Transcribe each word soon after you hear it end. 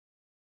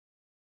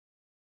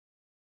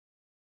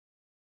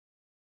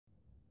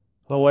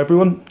Hello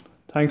everyone,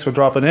 thanks for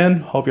dropping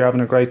in, hope you're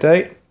having a great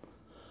day.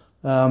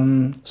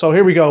 So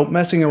here we go,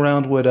 messing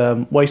around with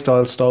waste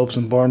oil stoves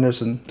and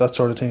burners and that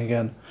sort of thing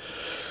again.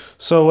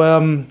 So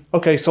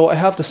okay, so I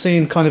have the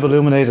scene kind of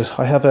illuminated.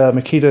 I have a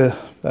Makita,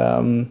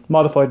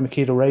 modified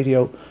Makita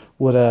radio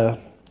with a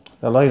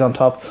light on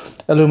top,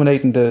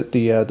 illuminating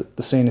the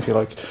scene, if you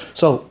like.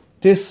 So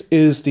this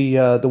is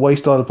the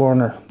waste oil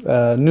burner,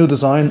 new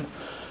design.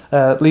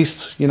 At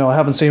least, you know, I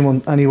haven't seen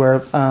one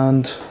anywhere,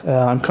 and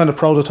I'm kind of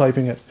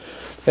prototyping it.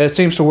 It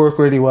seems to work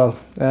really well.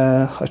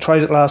 I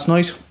tried it last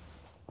night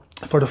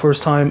for the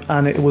first time,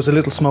 and it was a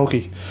little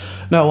smoky.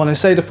 Now, when I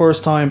say the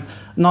first time,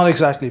 not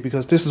exactly,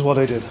 because this is what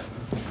I did.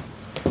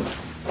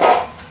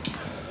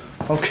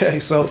 Okay,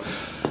 so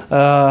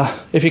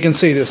if you can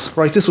see this,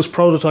 right, this was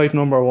prototype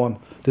number 1.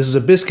 This is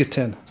a biscuit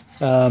tin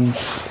and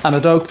a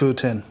dog food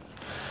tin.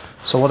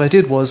 So what I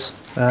did was,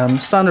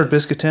 standard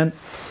biscuit tin,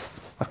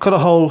 I cut a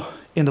hole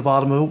in the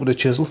bottom of it with a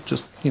chisel,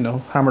 just, you know,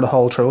 hammered a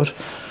hole through it.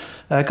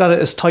 Got it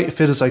as tight a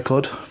fit as I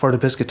could for the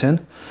biscuit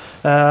tin.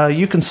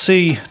 You can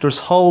see there's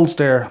holes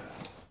there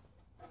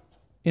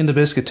in the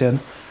biscuit tin,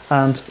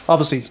 and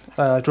obviously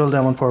drilled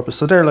down on purpose.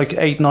 So they're like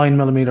 8-9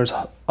 millimeters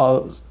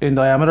in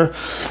diameter,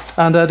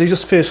 and they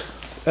just fit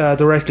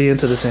directly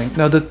into the thing.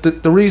 Now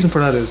the reason for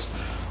that is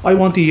I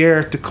want the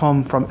air to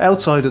come from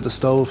outside of the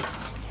stove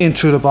in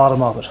through the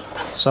bottom of it.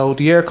 So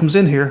the air comes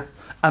in here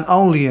and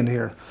only in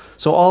here.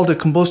 So all the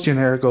combustion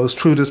air goes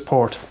through this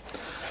port.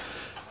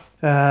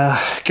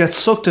 Gets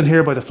sucked in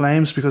here by the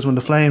flames, because when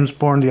the flames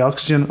burn the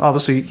oxygen,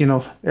 obviously, you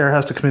know, air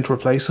has to come in to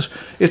replace it.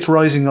 It's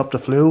rising up the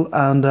flue,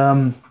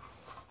 and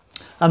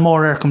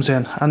more air comes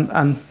in,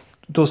 and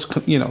does,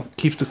 you know,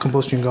 keeps the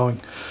combustion going.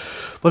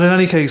 But in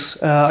any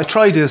case, I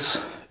tried this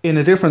in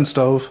a different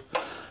stove,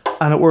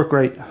 and it worked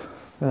great.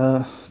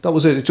 That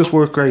was it. It just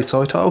worked great.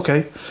 So I thought,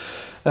 okay,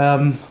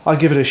 I'll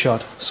give it a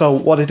shot. So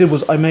what I did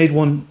was I made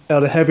one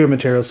out of heavier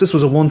materials. This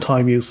was a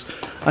one-time use,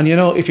 and you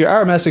know, if you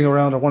are messing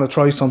around or want to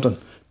try something,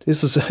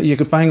 this is, you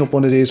could bang up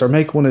one of these or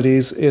make one of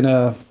these in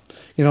a,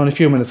 you know, in a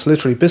few minutes.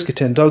 Literally, biscuit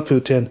tin, dog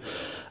food tin,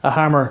 a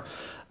hammer,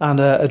 and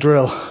a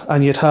drill,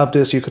 and you'd have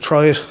this. You could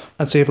try it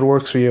and see if it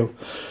works for you.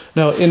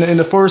 Now, in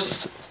the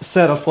first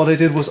setup, what I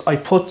did was I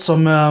put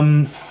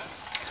some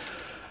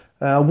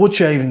wood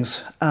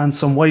shavings and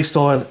some waste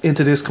oil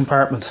into this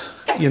compartment,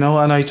 you know,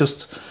 and I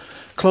just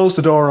closed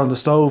the door on the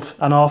stove,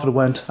 and off it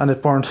went, and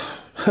it burnt.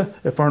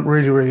 It burnt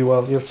really, really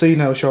well. You'll see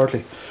now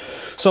shortly.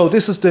 So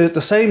this is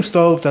the same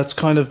stove that's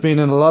kind of been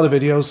in a lot of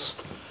videos.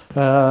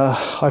 I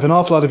have an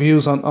awful lot of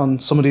views on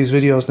some of these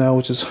videos now,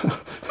 which is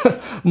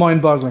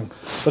mind-boggling.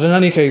 But in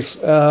any case,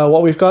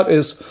 what we've got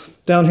is,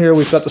 down here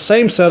we've got the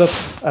same setup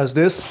as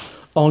this,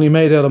 only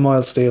made out of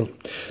mild steel.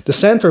 The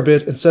center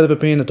bit, instead of it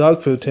being a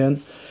dog food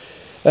tin,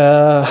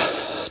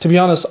 to be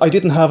honest, I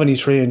didn't have any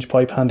 3-inch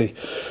pipe handy.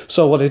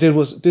 So what I did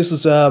was, this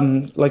is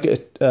like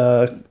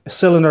a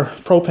cylinder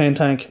propane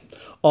tank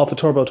off a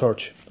turbo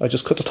torch. I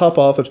just cut the top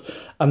off it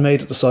and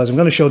made it the size. I'm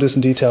going to show this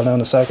in detail now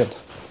in a second.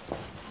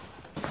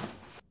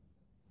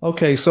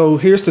 Okay, so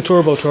here's the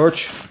turbo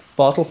torch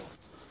bottle,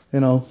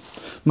 you know,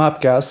 map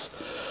gas.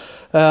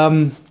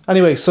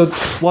 Anyway, so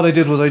what I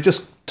did was I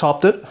just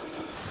topped it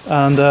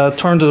and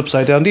turned it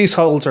upside down. These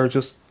holes are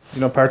just,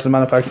 you know, part of the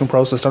manufacturing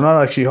process. They're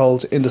not actually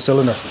holes in the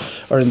cylinder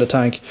or in the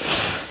tank.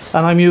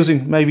 And I'm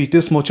using maybe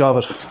this much of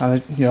it, and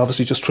I, you know,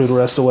 obviously just threw the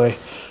rest away.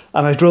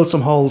 And I drilled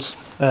some holes.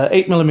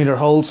 8mm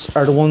holes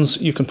are the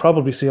ones you can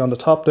probably see on the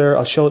top there.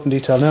 I'll show it in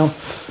detail now.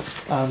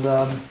 And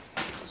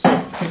so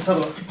let's have a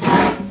look.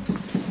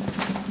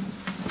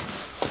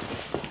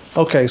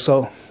 Okay,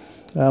 so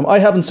I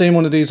haven't seen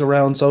one of these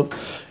around, so,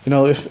 you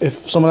know,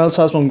 if someone else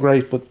has one,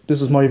 great, but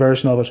this is my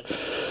version of it.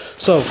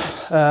 So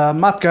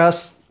map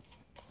gas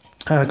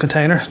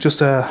container, just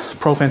a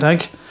propane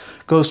tank,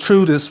 goes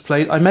through this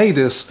plate. I made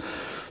this.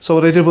 So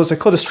what I did was I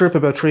cut a strip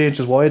about 3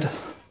 inches wide,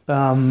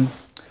 and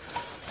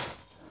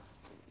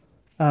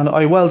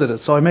I welded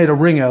it. So I made a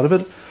ring out of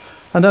it,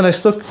 and then I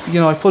stuck, you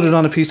know, I put it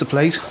on a piece of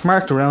plate,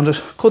 marked around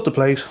it, cut the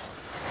plate,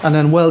 and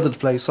then welded the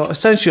plate. So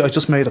essentially I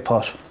just made a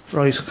pot,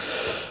 right?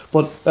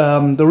 But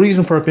the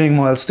reason for it being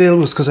mild steel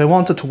was because I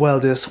wanted to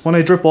weld this. When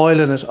I drip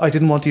oil in it, I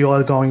didn't want the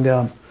oil going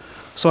down.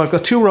 So I've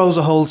got 2 rows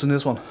of holes in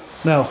this one.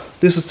 Now,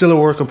 this is still a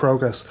work in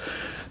progress.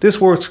 This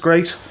works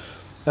great.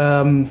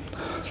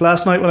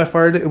 Last night when I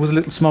fired it, it was a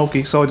little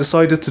smoky, so I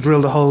decided to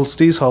drill the holes,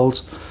 these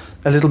holes,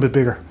 a little bit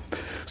bigger.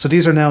 So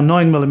these are now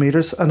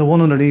 9mm, and the one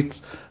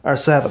underneath are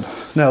 7.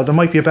 Now, there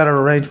might be a better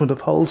arrangement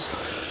of holes,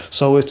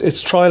 so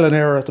it's trial and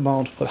error at the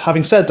moment. But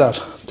having said that,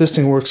 this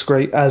thing works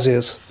great as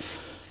is.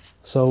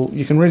 So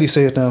you can really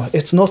see it now.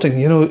 It's nothing,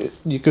 you know.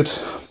 You could,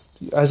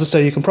 as I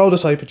say, you can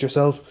prototype it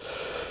yourself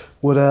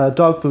with a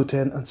dog food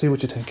tin and see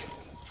what you think.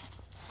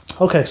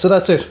 Okay, so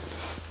that's it.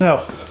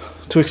 Now,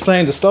 to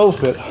explain the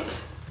stove bit.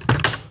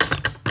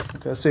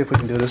 Okay, let's see if we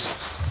can do this.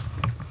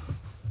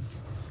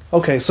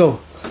 Okay, so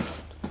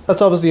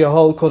that's obviously a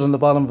hole cut in the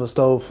bottom of the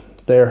stove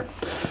there,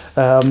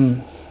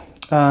 and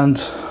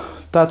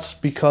that's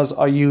because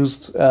I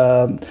used,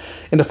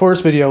 in the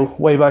first video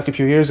way back a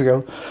few years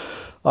ago,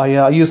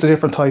 I used a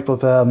different type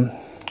of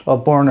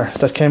of burner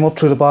that came up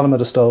through the bottom of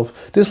the stove.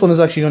 This one is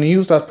actually going to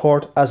use that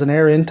port as an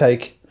air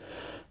intake,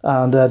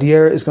 and the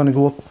air is going to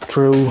go up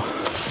through,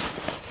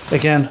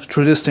 again,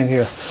 through this thing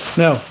here.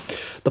 Now,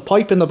 the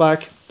pipe in the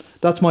back,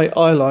 that's my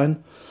eye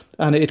line,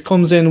 and it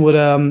comes in with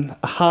a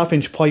 1/2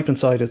 inch pipe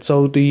inside it.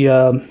 So the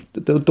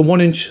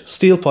 1 inch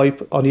steel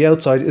pipe on the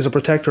outside is a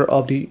protector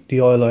of the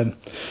oil line.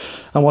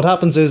 And what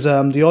happens is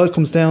the oil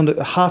comes down a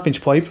 1/2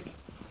 inch pipe.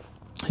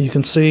 You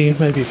can see,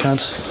 maybe you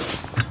can't,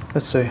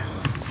 let's see.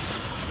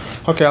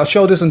 Okay, I'll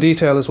show this in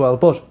detail as well,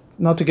 but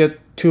not to get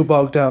too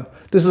bogged down.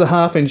 This is a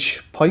 1/2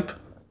 inch pipe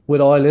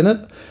with oil in it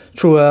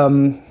through a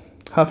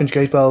 1/2 inch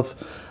gate valve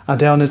and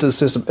down into the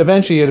system.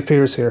 Eventually it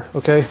appears here,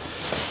 okay?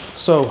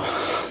 So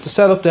the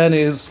setup then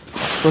is,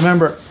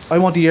 remember, I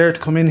want the air to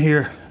come in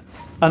here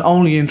and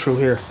only in through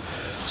here.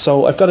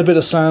 So I've got a bit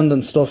of sand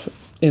and stuff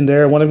in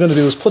there. What I'm going to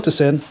do is put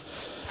this in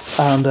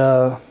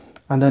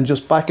and then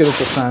just back it up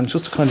with sand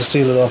just to kind of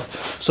seal it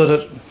off, so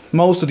that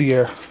most of the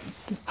air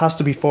has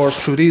to be forced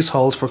through these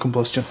holes for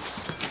combustion.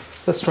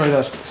 Let's try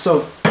that.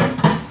 So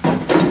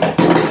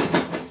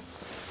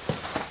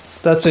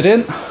that's it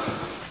in.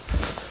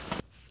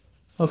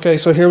 Okay,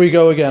 so here we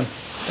go again.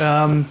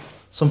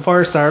 Some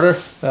fire starter,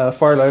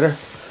 fire lighter.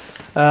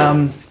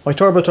 My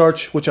turbo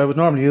torch, which I would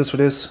normally use for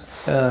this,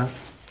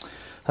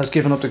 has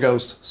given up the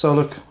ghost. So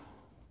look,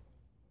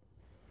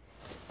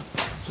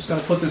 just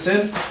going to put this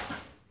in.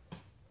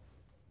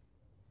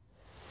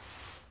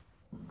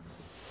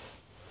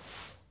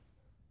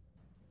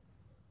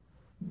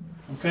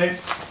 Okay.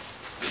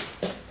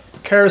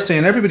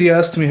 Kerosene. Everybody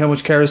asks me how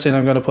much kerosene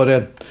I'm going to put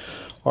in,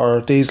 or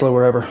diesel or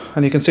whatever,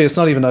 and you can see it's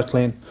not even that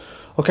clean.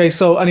 Okay,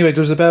 so anyway,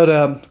 there's about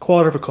a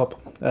 1/4 of a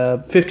cup,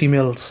 50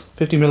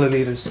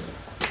 milliliters.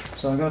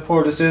 So I'm going to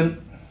pour this in.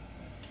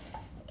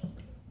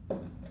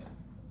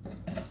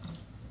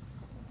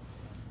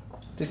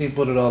 Didn't even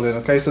put it all in.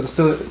 Okay, so there's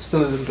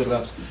still a little bit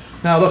left.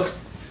 Now look,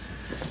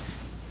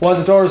 while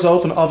the door is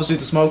open, obviously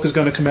the smoke is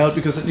going to come out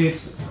because it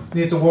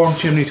needs a warm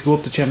chimney to go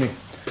up the chimney.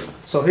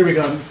 So here we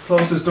go.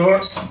 Close this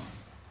door.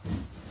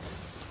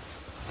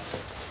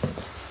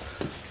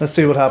 Let's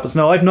see what happens.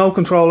 Now I've no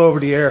control over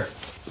the air.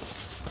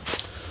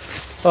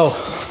 Oh,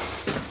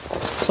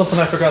 something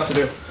I forgot to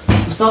do.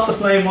 To stop the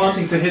flame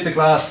wanting to hit the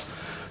glass,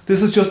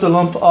 this is just a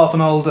lump off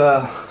an old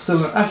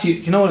cylinder. Actually,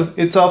 you know what?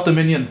 It's off the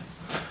Minion.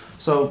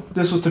 So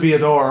this was to be a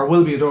door, or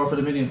will be a door for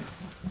the Minion.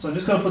 So I'm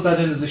just going to put that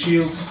in as a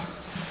shield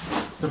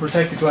to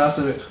protect the glass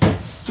a bit,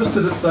 just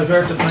to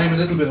divert the flame a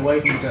little bit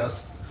away from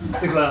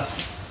the glass.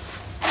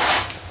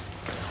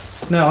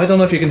 Now I don't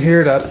know if you can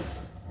hear that.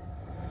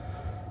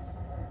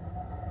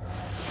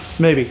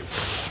 Maybe.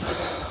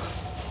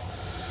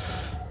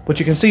 But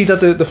you can see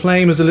that the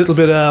flame is a little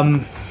bit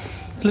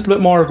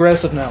more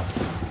aggressive now.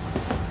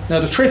 Now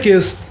the trick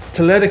is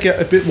to let it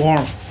get a bit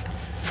warm,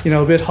 you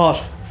know, a bit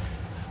hot,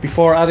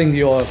 before adding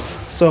the oil.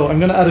 So I'm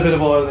going to add a bit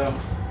of oil now.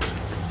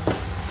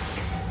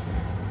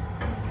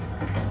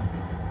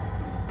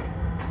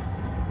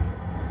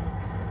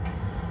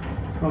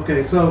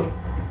 Okay, so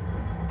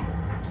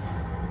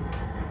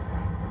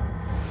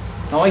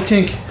now I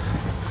think,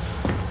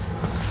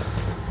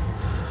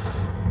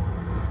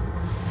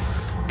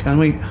 can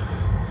we?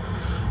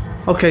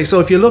 Okay, so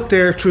if you look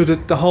there through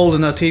the hole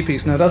in that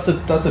T-piece, now that's a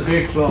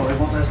big flow. I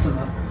want less than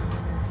that.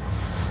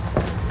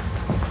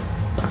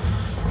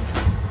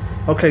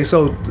 Okay,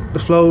 so the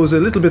flow is a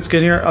little bit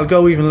skinnier. I'll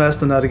go even less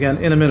than that again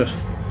in a minute.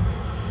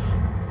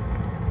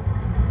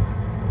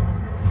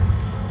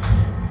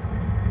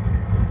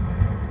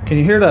 Can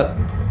you hear that?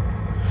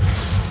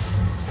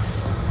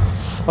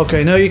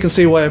 Okay, now you can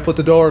see why I put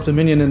the door of the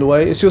Minion in the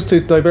way. It's just to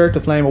divert the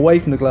flame away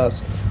from the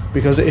glass,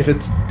 because if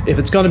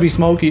it's going to be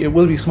smoky, it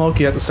will be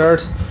smoky at the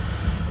start,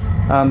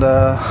 and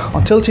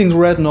until things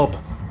redden up,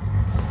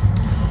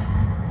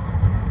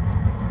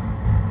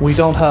 we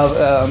don't have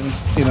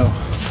you know,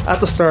 at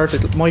the start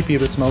it might be a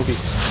bit smoky.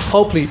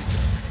 Hopefully,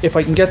 if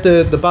I can get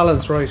the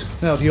balance right.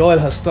 Now the oil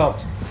has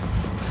stopped.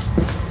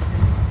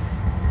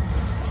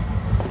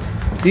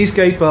 These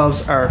gate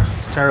valves are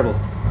terrible.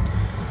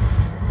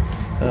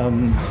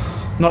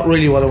 Not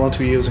really what I want to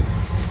be using.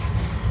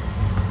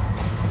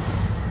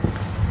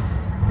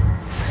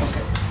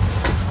 Okay.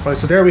 Right,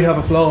 so there we have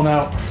a flow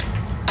now.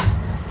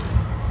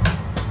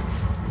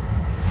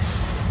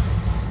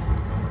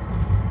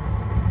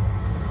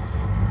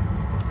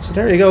 So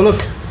there you go, look.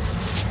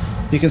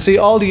 You can see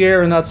all the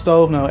air in that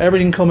stove now.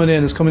 Everything coming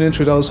in is coming in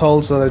through those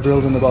holes that I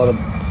drilled in the bottom.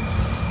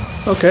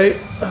 Okay,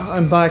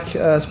 I'm back.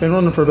 It's been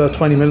running for about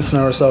 20 minutes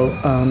now or so,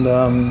 and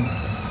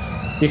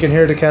you can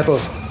hear the kettle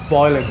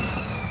boiling.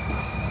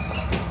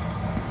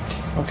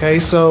 Okay,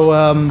 so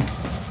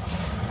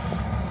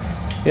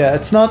yeah,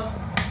 it's not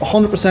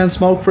 100%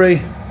 smoke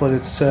free, but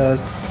it's a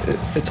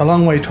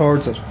long way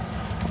towards it.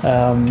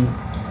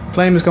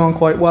 Flame is going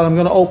quite well. I'm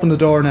going to open the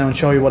door now and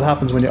show you what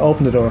happens when you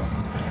open the door,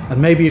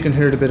 and maybe you can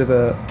hear the bit of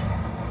the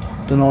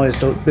noise,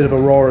 the bit of a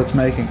roar it's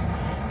making.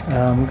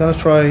 I'm going to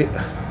try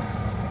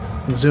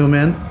and zoom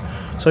in,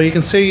 so you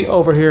can see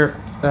over here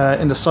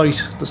in the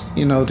sight,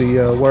 you know,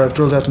 where I've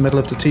drilled out the middle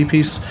of the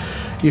T-piece.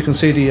 You can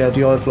see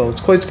the oil flow.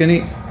 It's quite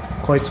skinny.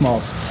 quite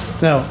small.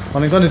 Now,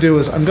 what I'm going to do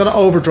is I'm going to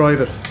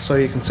overdrive it so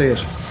you can see it.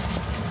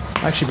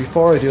 Actually,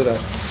 before I do that,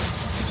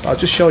 I'll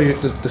just show you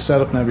the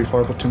setup now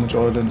before I put too much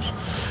oil in it.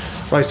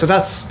 Right, so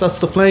that's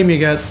the flame you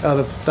get out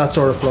of that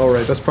sort of flow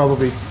rate. That's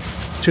probably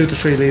 2 to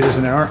 3 litres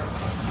an hour.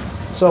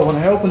 So when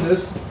I open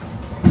this,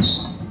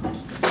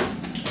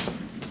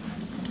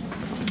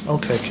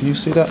 okay, can you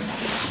see that?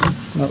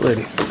 Not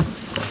really.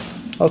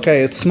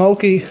 Okay, it's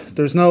smoky.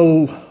 There's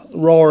no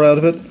roar out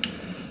of it,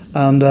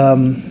 and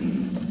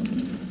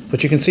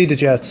but you can see the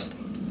jets.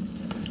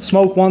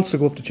 Smoke wants to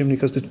go up the chimney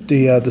because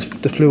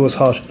the flue is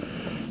hot,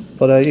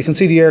 but you can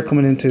see the air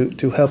coming in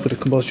to help with the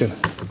combustion.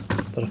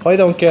 But if I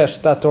don't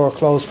get that door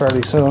closed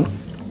fairly soon,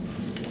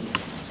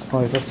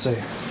 right, let's see.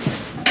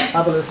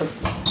 Have a listen.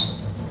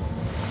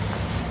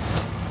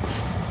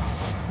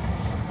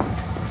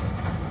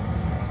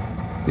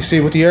 You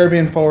see, with the air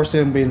being forced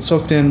in, being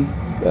sucked in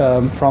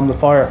from the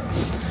fire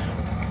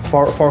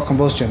for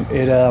combustion,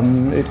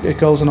 it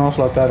goes an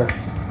awful lot better.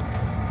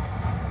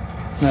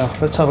 Now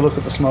let's have a look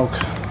at the smoke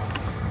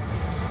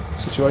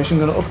situation.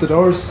 I'm going to up the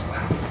doors.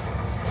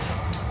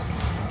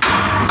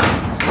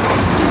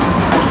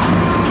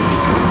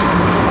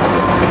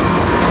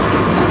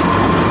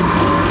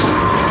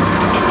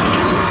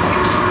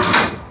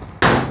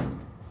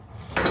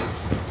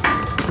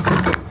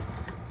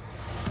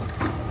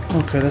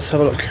 Okay, let's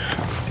have a look.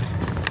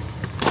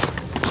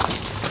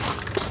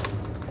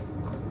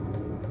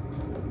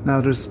 Now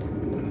there's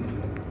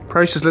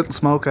precious little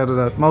smoke out of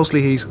that,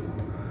 mostly heat,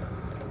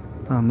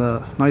 and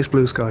nice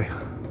blue sky.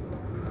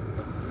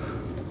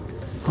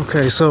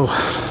 Okay, so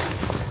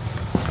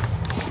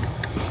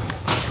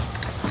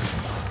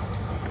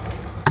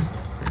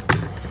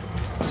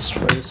let's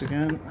try this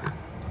again.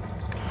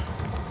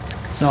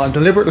 No, I'll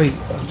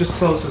just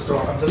close this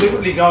door. I'm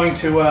deliberately going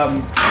to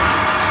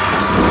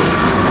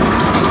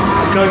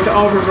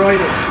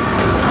overdrive it.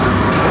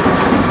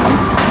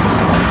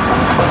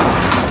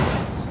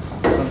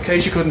 In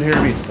case you couldn't hear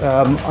me,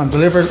 I'm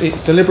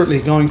deliberately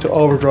going to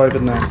overdrive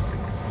it now.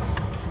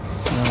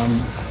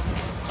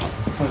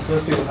 So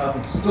let's see what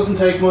happens. It doesn't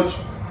take much.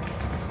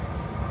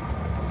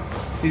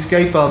 These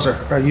gate valves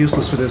are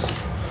useless for this.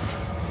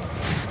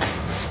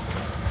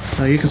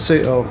 Now you can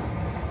see, oh,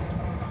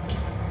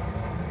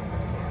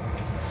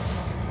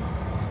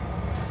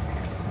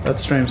 that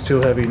stream's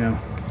too heavy now.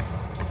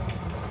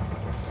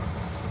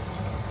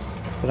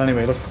 But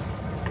anyway, look.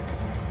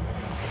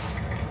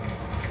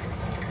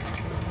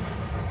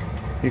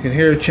 You can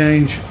hear it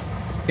change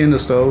in the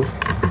stove.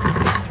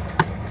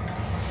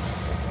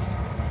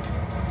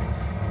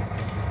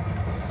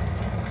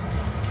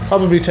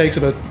 Probably takes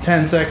about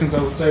 10 seconds,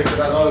 I would say, for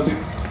that oil to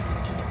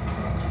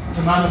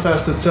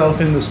manifest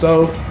itself in the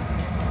stove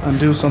and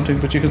do something,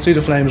 but you can see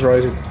the flames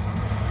rising.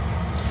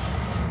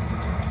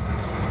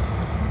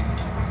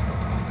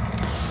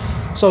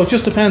 So it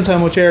just depends how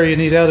much air you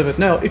need out of it.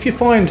 Now, if you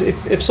find,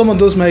 if someone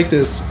does make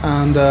this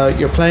and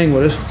you're playing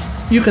with it,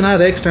 you can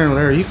add external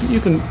air. You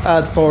can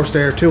add forced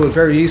air to it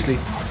very easily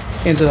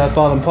into that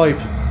bottom pipe.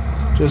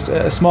 Just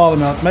a small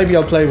amount. Maybe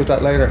I'll play with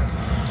that later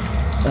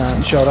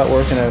and show that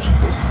working out.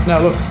 Now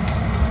look,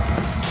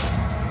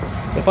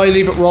 if I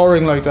leave it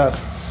roaring like that,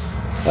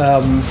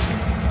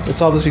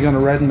 it's obviously going to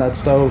redden that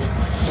stove,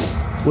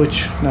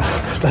 which now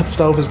that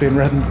stove has been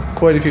reddened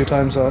quite a few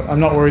times, so I'm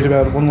not worried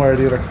about it one way or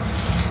the other.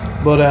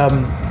 But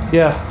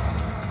yeah,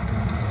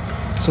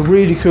 it's a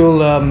really cool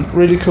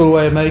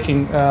way of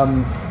making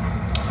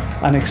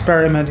and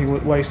experimenting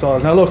with waste oil.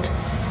 Now look,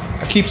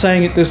 I keep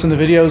saying this in the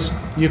videos,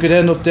 you could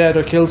end up dead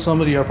or kill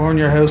somebody or burn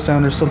your house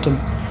down or something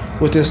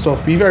with this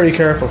stuff. Be very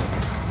careful.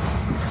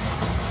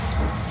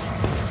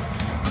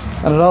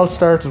 And it all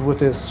started with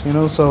this, you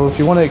know, so if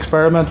you want to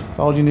experiment,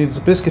 all you need is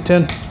a biscuit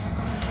tin,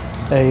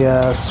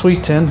 a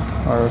sweet tin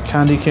or a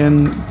candy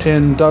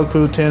tin, dog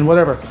food tin,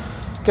 whatever.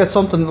 Get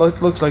something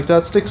that looks like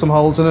that, stick some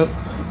holes in it,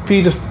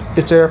 feed it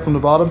its air from the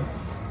bottom,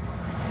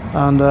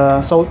 and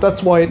so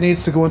that's why it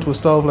needs to go into a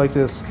stove like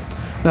this.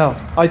 Now,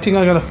 I think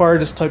I'm going to fire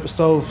this type of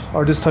stove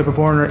or this type of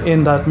burner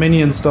in that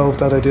Minion stove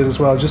that I did as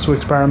well, just to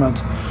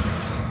experiment,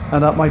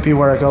 and that might be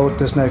where I go with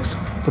this next.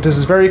 But this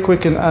is very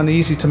quick and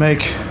easy to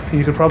make.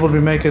 You could probably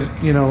make it,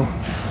 you know,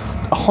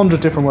 100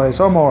 different ways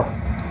or more.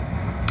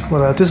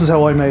 But this is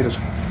how I made it,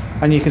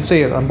 and you can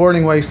see it. I'm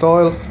burning waste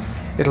oil.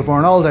 It'll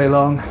burn all day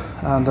long,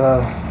 and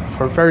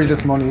for very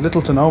little money,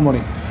 little to no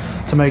money,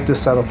 to make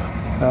this setup.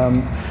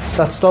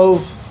 That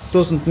stove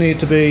doesn't need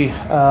to be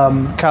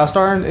cast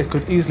iron. It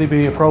could easily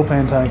be a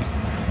propane tank,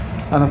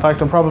 and in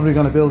fact I'm probably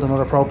going to build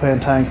another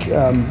propane tank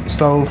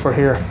stove for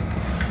here.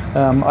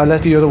 I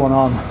let the other one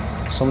on.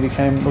 Somebody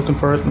came looking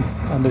for it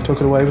and they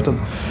took it away with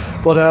them.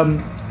 But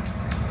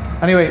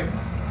anyway,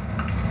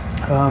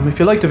 if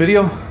you like the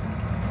video,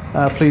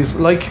 please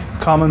like,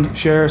 comment,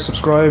 share,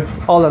 subscribe,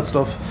 all that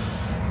stuff,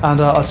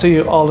 and I'll see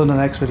you all in the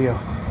next video.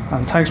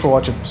 And thanks for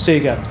watching. See you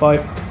again. Bye.